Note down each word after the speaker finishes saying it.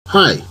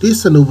Hi, this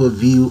is an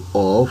overview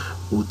of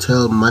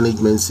hotel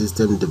management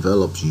system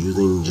developed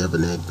using Java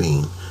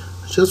NetBeans.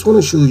 I just want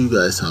to show you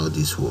guys how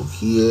this works.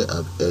 Here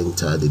I've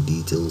entered the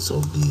details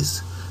of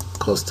this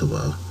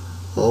customer.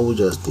 All we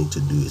just need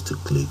to do is to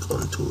click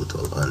on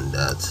total, and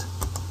that's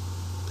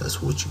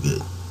what you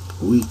get.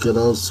 We can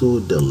also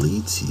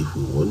delete if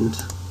we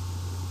want.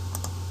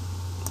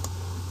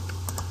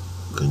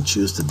 We can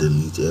choose to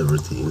delete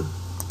everything.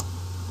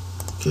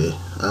 Okay,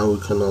 and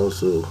we can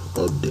also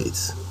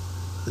update,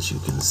 as you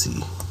can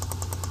see.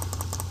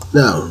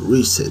 Now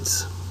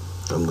resets,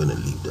 I'm gonna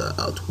leave that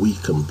out. We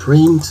can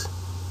print,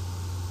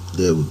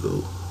 there we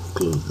go,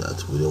 close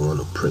that, we don't want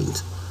to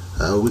print,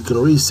 and we can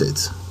reset,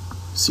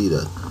 see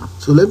that.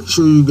 So let me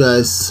show you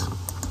guys.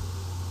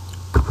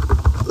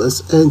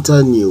 Let's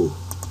enter new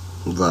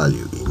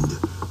value in the,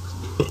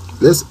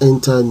 let's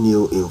enter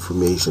new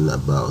information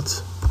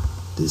about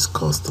this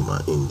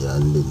customer in there,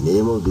 and the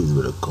name of this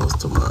very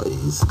customer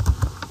is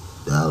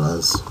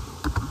Dallas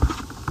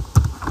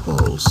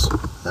Pulse,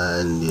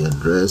 and the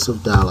address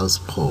of Dallas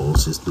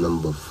Pulse is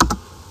number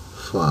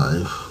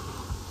 5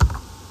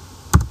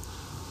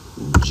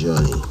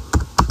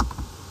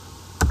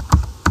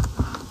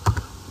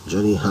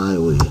 Johnny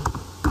Highway,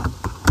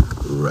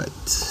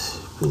 right,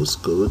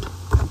 postcode.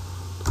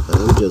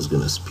 I'm just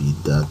gonna speed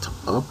that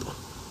up.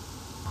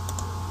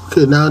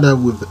 Okay, now that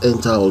we've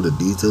entered all the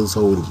details,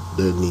 all we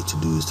then need to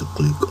do is to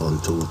click on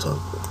total,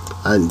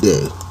 and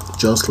there,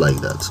 just like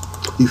that.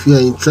 If you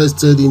are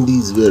interested in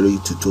this very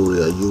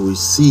tutorial, you will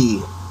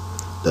see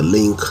the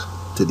link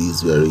to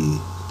this very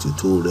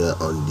tutorial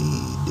on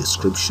the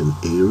description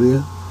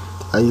area,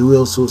 and you will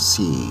also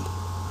see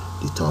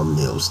the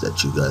thumbnails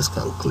that you guys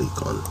can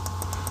click on.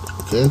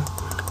 Okay,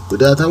 with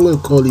that, I'm going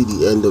to call it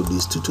the end of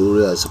this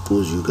tutorial. I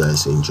suppose you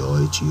guys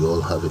enjoy it. You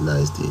all have a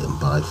nice day, and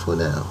bye for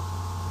now.